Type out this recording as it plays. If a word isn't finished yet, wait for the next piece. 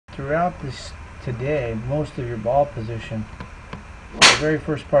throughout this today, most of your ball position, the very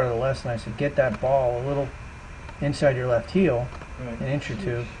first part of the lesson, I said get that ball a little inside your left heel, an inch or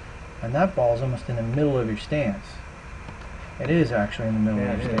two, and that ball is almost in the middle of your stance. It is actually in the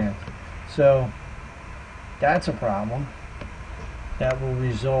middle of your stance. So that's a problem. That will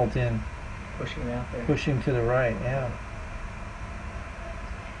result in pushing out there. Pushing to the right, yeah.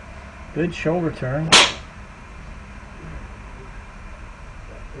 Good shoulder turn.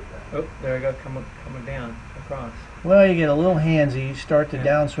 Oh, there we go, coming down, across. Well, you get a little handsy, you start to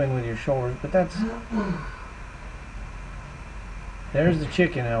downswing with your shoulders, but that's... There's the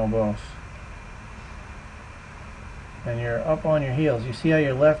chicken elbows. And you're up on your heels. You see how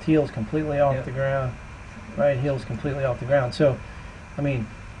your left heel is completely off the ground? Right heel is completely off the ground. So, I mean,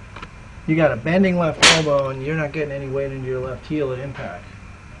 you got a bending left elbow and you're not getting any weight into your left heel at impact.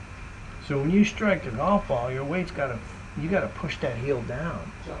 So when you strike a golf ball, your weight's you got to push that heel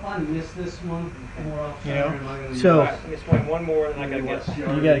down. So if I miss this one more off, you know, am I gonna so I can swing one more, and I got to get.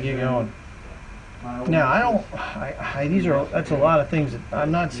 You got to get going. Now I don't. That's a lot of things.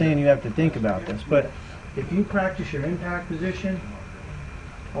 I'm not saying you have to think about this, but if you practice your impact position,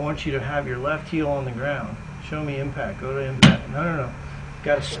 I want you to have your left heel on the ground. Show me impact. Go to impact. No.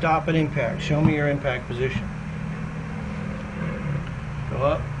 Got to stop at impact. Show me your impact position. Go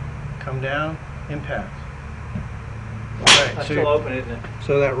up, come down, impact. Right, That's still open, isn't it?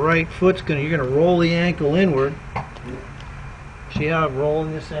 So that right foot's you're gonna roll the ankle inward. See how I'm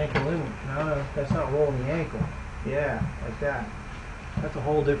rolling this ankle inward? No, that's not rolling the ankle. Yeah, like that. That's a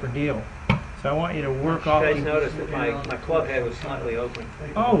whole different deal. So I want you to work off. You guys noticed that my club head was slightly open.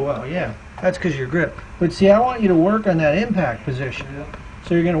 Oh well, yeah. That's because your grip. But see, I want you to work on that impact position.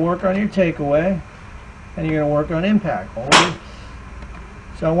 So you're going to work on your takeaway, and you're going to work on impact.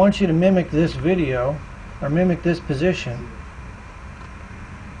 So I want you to mimic this video, or mimic this position.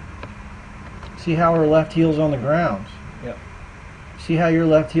 See how her left heel's on the ground. Yep. See how your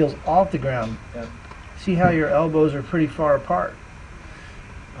left heel's off the ground. Yep. See how your elbows are pretty far apart.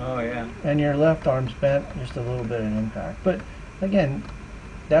 Oh yeah. And your left arm's bent just a little bit in impact. But again,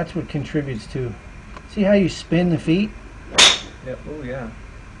 that's what contributes to. See how you spin the feet? Yep. Oh yeah.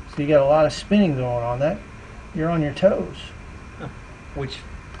 So you got a lot of spinning going on. That you're on your toes. Which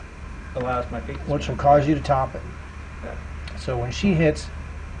allows my feet to which spin. will cause you to top it. Yeah. So when she hits,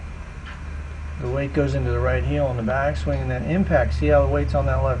 the weight goes into the right heel on the backswing, and then impact. See how the weight's on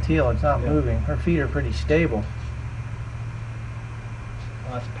that left heel? It's not moving. Her feet are pretty stable.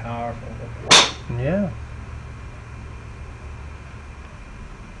 Oh, that's powerful. Yeah.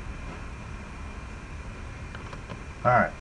 All right.